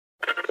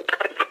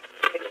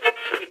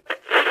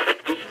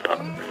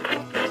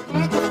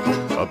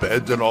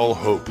Abandon all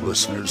hope,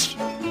 listeners.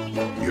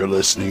 You're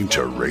listening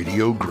to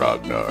Radio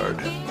Grognard,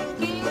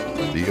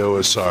 the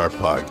OSR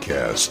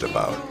podcast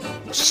about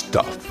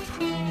stuff,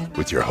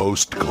 with your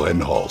host, Glenn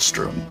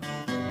Hallstrom.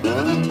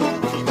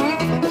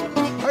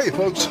 Hey,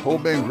 folks.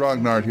 Old Man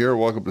Grognard here.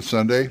 Welcome to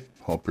Sunday.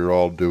 Hope you're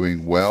all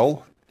doing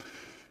well.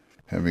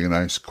 Having a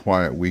nice,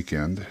 quiet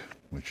weekend,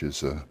 which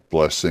is a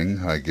blessing,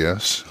 I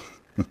guess.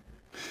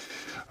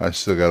 I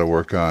still got to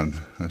work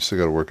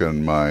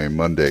on my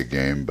Monday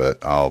game,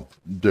 but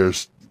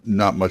there's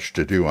not much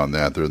to do on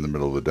that. They're in the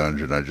middle of the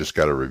dungeon. I just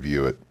got to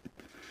review it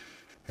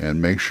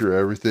and make sure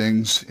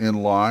everything's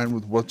in line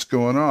with what's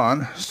going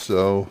on.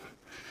 So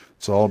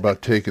it's all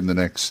about taking the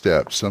next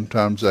step.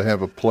 Sometimes I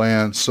have a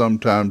plan,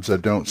 sometimes I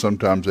don't,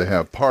 sometimes I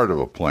have part of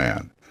a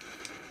plan.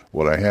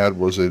 What I had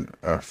was a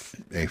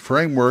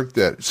framework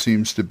that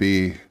seems to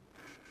be,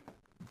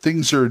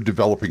 things are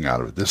developing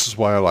out of it. This is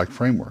why I like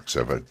frameworks,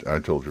 I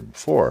told you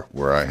before,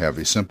 where I have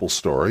a simple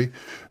story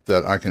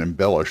that I can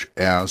embellish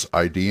as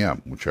I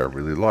DM, which I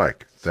really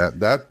like.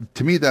 That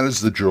to me, that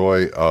is the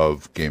joy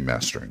of game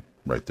mastering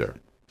right there,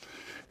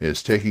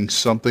 is taking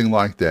something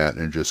like that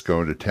and just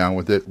going to town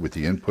with it with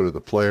the input of the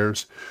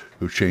players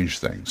who change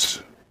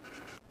things,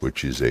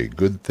 which is a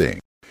good thing.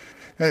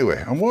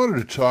 Anyway, I wanted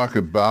to talk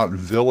about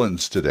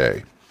villains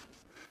today.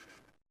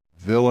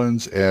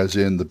 Villains as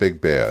in the big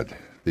bad,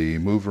 the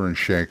mover and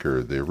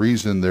shaker, the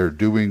reason they're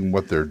doing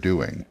what they're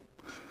doing.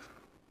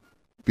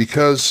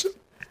 Because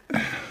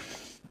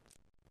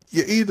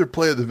you either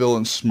play the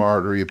villain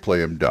smart or you play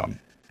him dumb.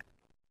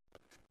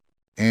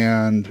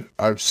 And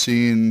I've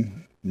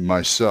seen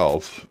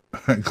myself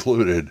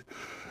included,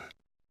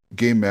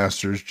 game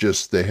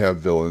masters they have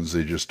villains,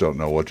 they just don't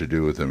know what to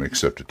do with them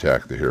except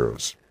attack the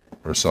heroes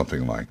or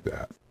something like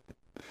that.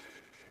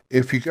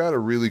 If you got a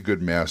really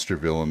good master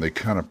villain, they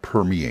kind of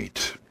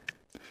permeate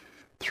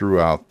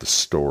throughout the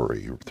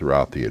story,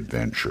 throughout the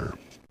adventure.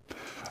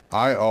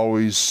 I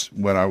always,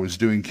 when I was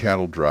doing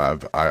Cattle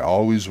Drive, I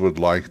always would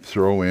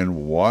throw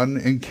in one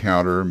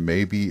encounter,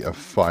 maybe a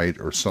fight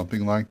or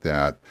something like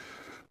that,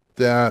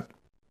 that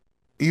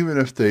even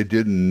if they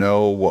didn't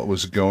know what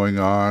was going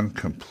on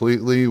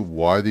completely,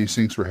 why these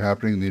things were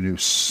happening, they knew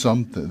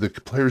something, the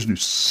players knew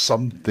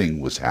something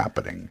was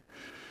happening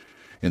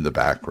in the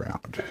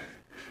background.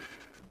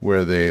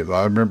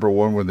 I remember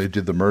one when they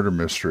did the murder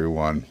mystery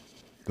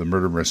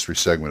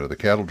segment of the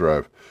Cattle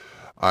Drive,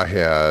 I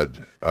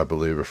had, I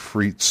believe, a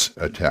Freets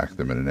attack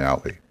them in an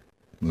alley.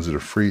 Was it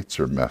a Freets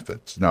or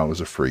Mephits? No, it was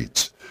a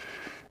Freets.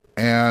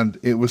 And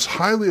it was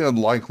highly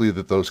unlikely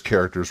that those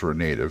characters were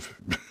native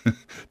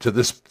to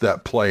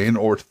that plane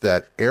or to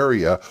that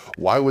area.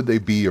 Why would they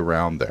be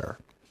around there?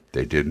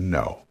 They didn't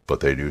know, but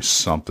they knew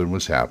something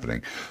was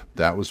happening.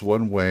 That was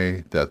one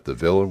way that the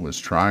villain was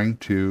trying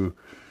to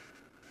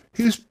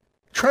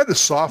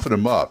soften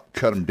them up,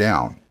 cut them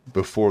down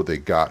before they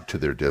got to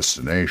their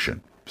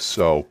destination.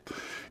 So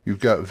you've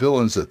got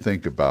villains that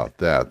think about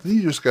that. Then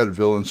you just got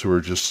villains who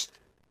are just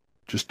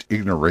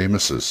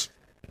ignoramuses.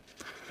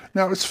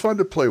 Now, it's fun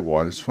to play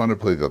one. It's fun to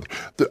play the other.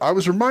 I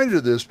was reminded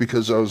of this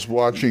because I was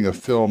watching a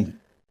film.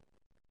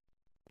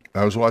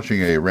 I was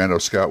watching a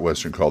Rando Scott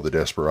Western called The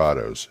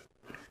Desperados.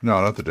 No,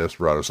 not The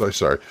Desperados. I'm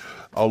sorry.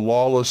 A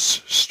Lawless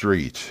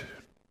Street.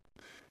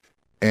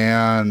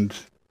 And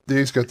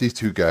he's got these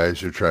two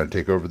guys who are trying to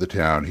take over the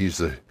town. He's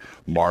the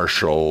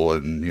marshal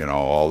and,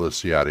 all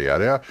this yada,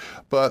 yada, yada.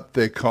 But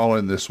they call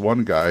in this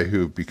one guy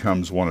who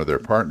becomes one of their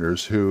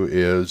partners who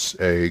is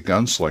a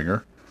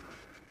gunslinger.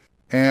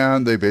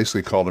 And they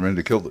basically called him in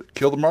to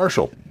kill the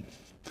marshal.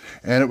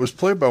 And it was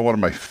played by one of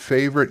my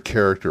favorite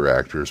character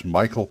actors,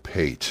 Michael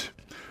Pate.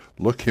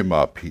 Look him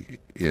up.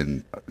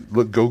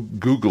 Go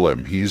Google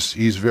him. He's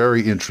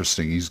very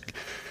interesting.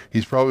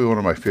 He's probably one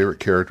of my favorite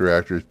character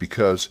actors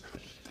because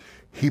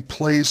he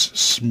plays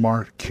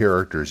smart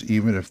characters,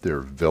 even if they're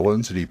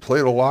villains, and he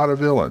played a lot of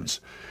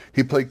villains.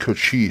 He played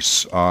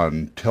Cochise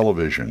on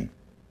television.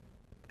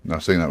 I'm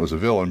not saying that was a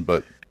villain,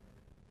 but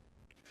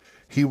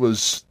he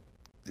was,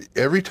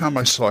 every time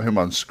I saw him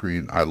on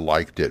screen, I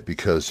liked it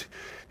because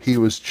he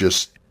was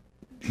just,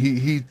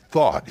 he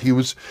thought,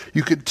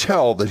 you could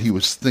tell that he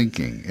was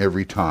thinking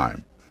every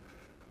time.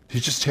 He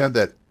just had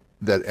that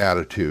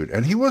attitude.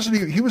 And he was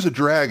a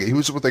dragon. He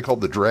was what they called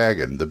the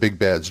dragon, the big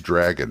bad's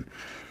dragon.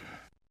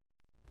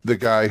 The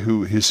guy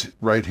his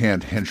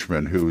right-hand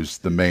henchman, who's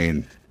the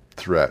main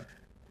threat,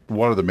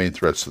 one of the main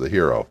threats to the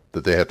hero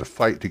that they had to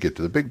fight to get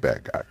to the big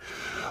bad guy.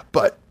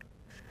 But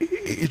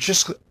it's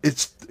just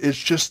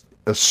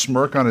a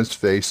smirk on his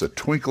face, a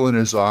twinkle in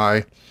his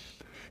eye.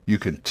 You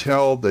can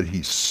tell that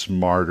he's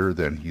smarter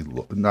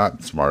than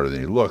not smarter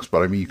than he looks,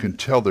 but I mean, you can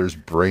tell there's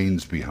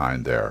brains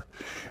behind there.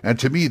 And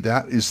to me,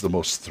 that is the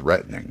most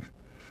threatening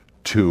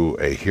to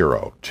a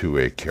hero, to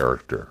a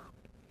character.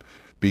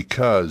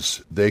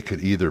 Because they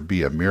could either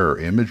be a mirror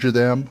image of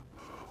them,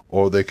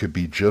 or they could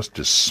be just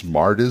as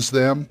smart as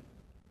them,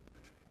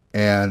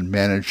 and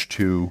manage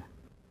to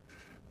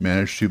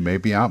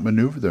maybe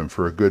outmaneuver them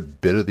for a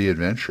good bit of the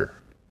adventure.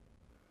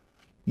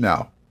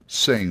 Now,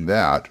 saying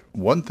that,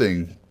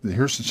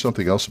 here's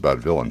something else about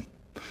villain.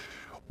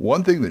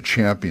 One thing that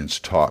Champions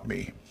taught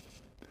me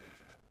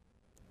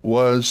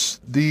was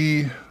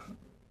the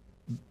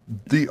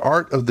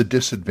art of the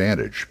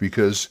disadvantage,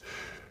 because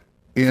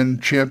in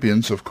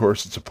Champions, of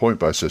course, it's a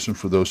point-buy system.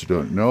 For those who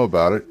don't know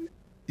about it,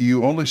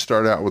 you only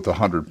start out with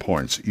 100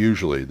 points.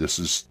 Usually,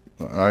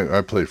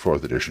 I played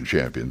 4th edition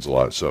Champions a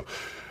lot, so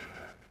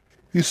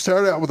you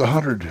start out with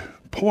 100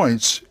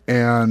 points,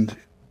 and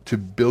to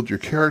build your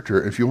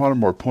character, if you wanted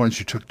more points,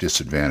 you took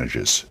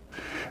disadvantages.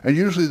 And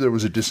usually there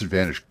was a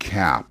disadvantage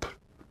cap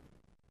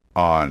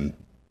on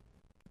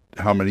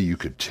how many you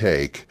could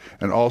take,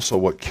 and also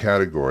what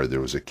category. There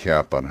was a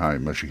cap on how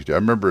much you could take. I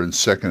remember in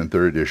 2nd and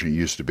 3rd edition, it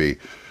used to be,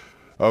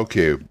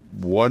 okay,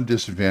 one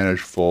disadvantage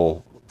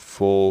full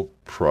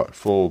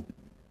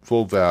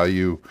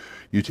value.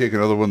 You take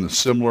another one that's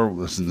similar,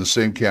 that's in the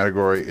same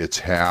category, it's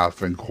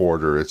half and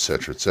quarter,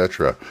 etc.,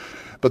 etc.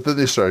 But then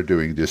they started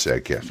doing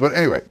disad caps. But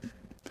anyway,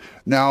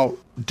 now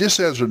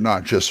disads are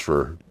not just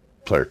for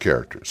player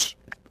characters.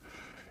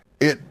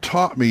 It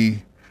taught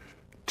me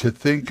to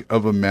think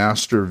of a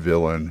master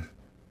villain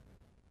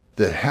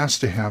that has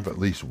to have at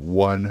least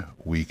one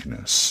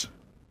weakness.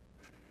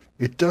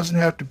 It doesn't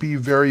have to be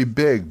very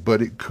big,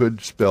 but it could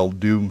spell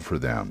doom for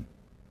them.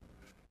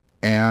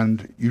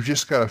 And you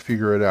just got to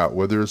figure it out,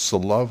 whether it's the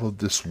love of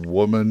this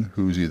woman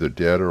who's either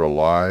dead or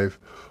alive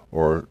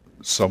or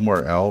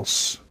somewhere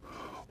else.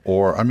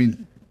 Or, I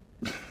mean,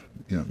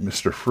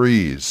 Mr.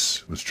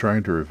 Freeze was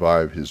trying to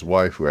revive his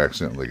wife who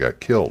accidentally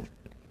got killed.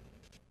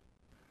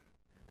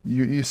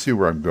 You see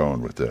where I'm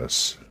going with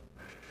this.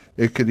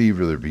 It could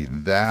either be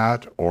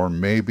that, or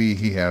maybe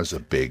he has a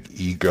big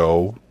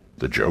ego.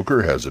 The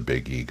Joker has a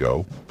big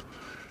ego.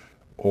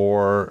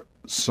 Or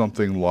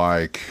something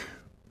like,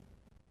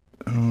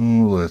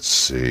 let's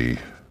see.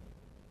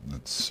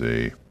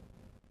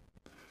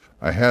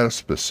 I had a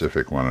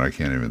specific one and I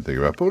can't even think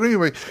about it. But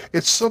anyway,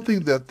 it's something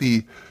that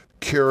the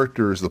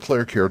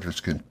player characters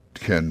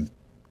can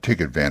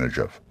take advantage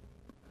of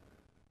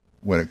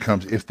when it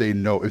comes, if they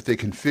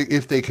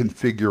can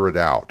figure it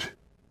out.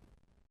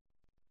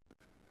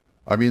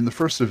 I mean, the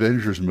first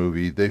Avengers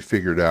movie, they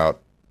figured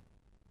out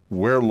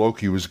where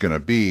Loki was going to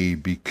be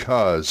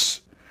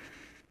because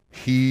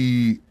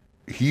he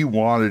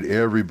wanted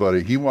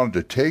everybody, he wanted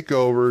to take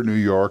over New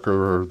York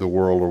or the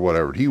world or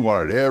whatever. He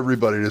wanted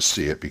everybody to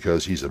see it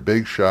because he's a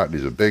big shot and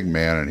he's a big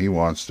man and he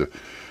wants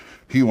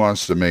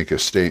to make a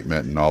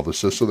statement and all this.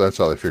 So that's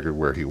how they figured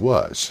where he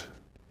was.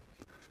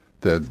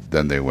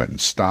 Then they went and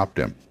stopped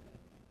him.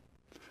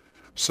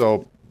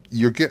 So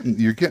you're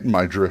getting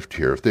my drift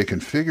here. If they can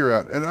figure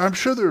out, and I'm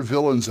sure there are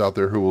villains out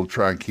there who will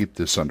try and keep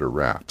this under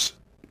wraps.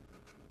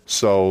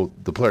 So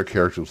the player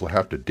characters will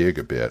have to dig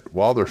a bit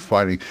while they're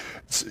fighting.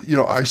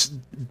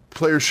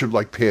 Players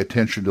should pay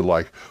attention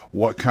to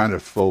what kind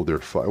of foe they're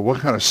fighting,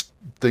 what kind of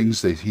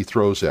things he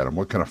throws at them,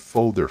 what kind of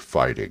foe they're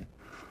fighting.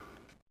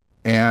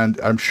 And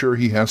I'm sure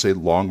he has a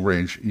long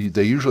range.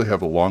 They usually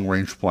have a long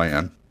range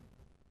plan,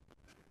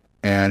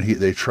 and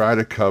they try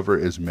to cover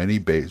as many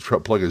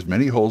plug as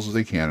many holes as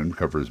they can, and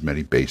cover as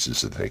many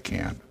bases as they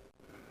can.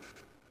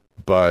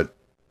 But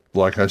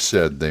like I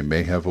said, they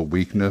may have a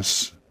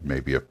weakness.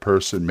 Maybe a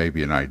person,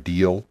 maybe an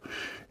ideal.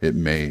 It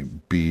may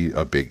be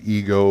a big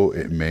ego.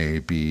 It may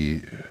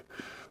be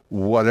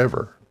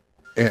whatever.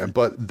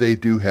 But they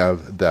do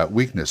have that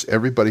weakness.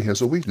 Everybody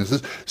has a weakness.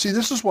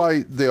 This is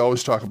why they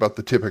always talk about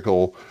the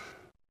typical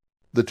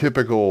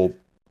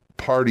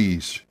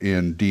parties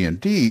in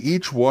D&D.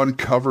 Each one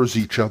covers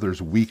each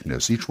other's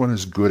weakness. Each one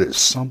is good at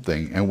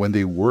something, and when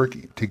they work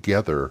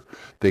together,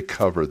 they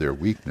cover their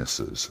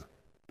weaknesses.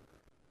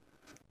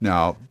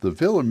 Now, the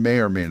villain may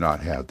or may not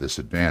have this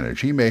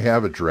advantage. He may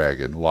have a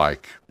dragon I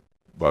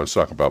was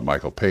talking about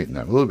Michael Payton,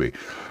 that movie.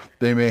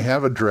 They may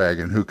have a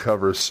dragon who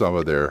covers some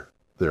of their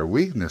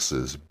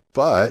weaknesses,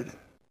 but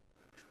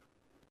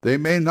they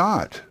may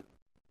not.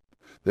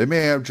 They may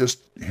have just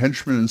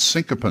henchmen and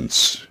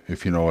sycophants,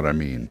 if you know what I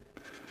mean.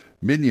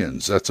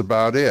 Minions, that's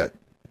about it.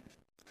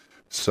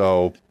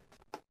 So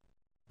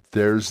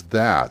there's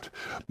that.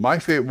 One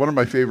of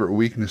my favorite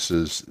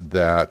weaknesses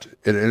that,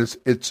 and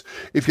it's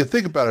if you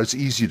think about it, it's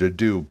easy to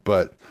do,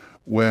 but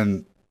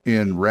when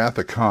in Wrath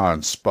of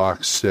Khan,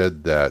 Spock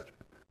said that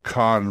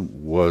Khan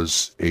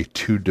was a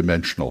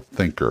two-dimensional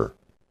thinker.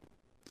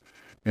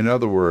 In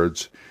other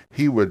words,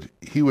 he would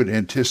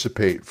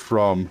anticipate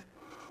from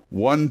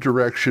one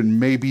direction,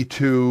 maybe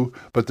two,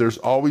 but there's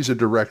always a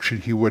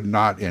direction he would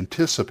not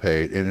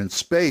anticipate. And in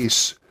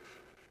space,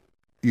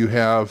 you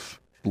have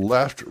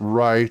left,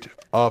 right,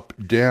 up,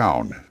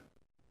 down.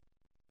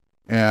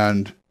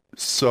 And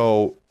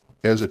so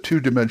as a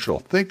two-dimensional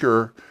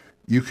thinker,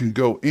 you can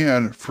go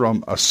in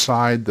from a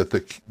side that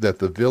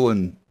the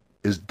villain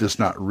does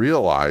not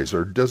realize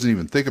or doesn't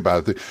even think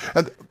about it.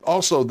 And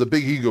also the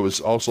big ego is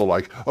also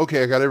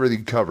okay, I got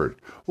everything covered.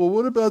 Well,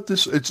 what about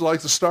this? It's like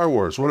the Star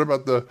Wars. What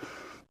about the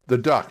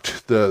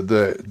duct,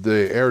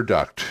 the air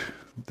duct,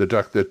 the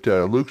duct that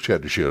Luke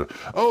had to shoot?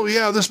 Oh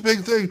yeah, this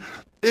big thing.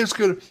 It's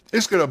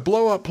gonna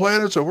blow up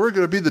planets, or we're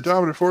gonna be the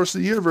dominant force of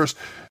the universe.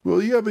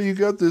 Well, yeah, but you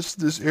got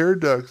this air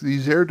duct,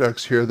 these air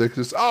ducts here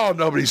that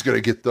nobody's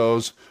gonna get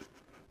those.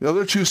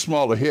 they're too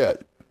small to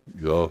hit.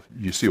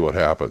 You see what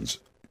happens.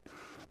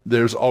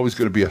 There's always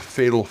going to be a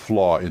fatal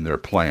flaw in their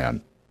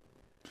plan.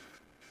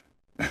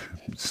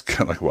 It's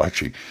kind of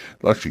like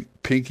watching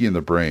Pinky and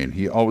the Brain.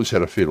 He always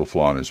had a fatal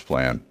flaw in his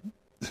plan.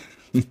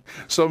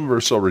 Some of them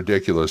are so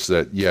ridiculous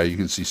that, yeah, you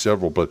can see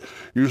several, but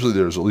usually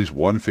there's at least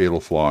one fatal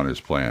flaw in his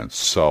plan.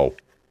 So,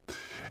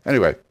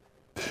 anyway,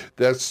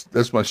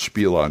 that's my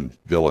spiel on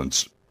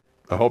villains.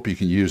 I hope you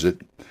can use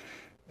it.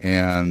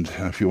 And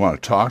if you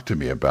want to talk to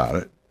me about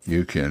it,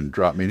 you can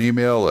drop me an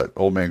email at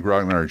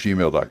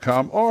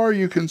oldmangrognard@gmail.com, or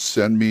you can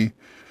send me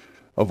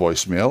a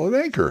voicemail at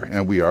Anchor.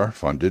 And we are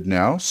funded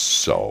now,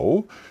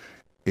 so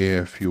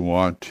if you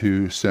want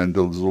to send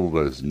as little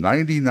as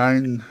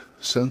 99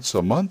 cents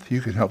a month,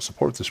 you can help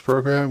support this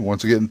program.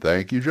 Once again,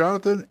 thank you,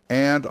 Jonathan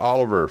and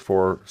Oliver,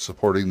 for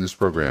supporting this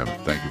program.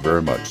 Thank you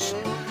very much,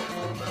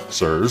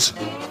 sirs.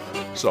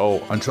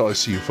 So until I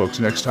see you folks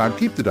next time,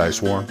 keep the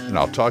dice warm, and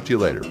I'll talk to you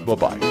later.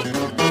 Bye-bye.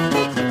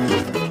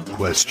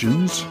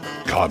 Questions?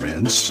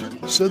 Comments?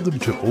 Send them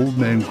to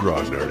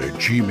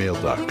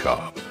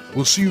oldmangrognard@gmail.com.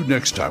 We'll see you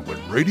next time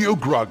when Radio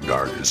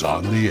Grognard is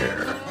on the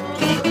air.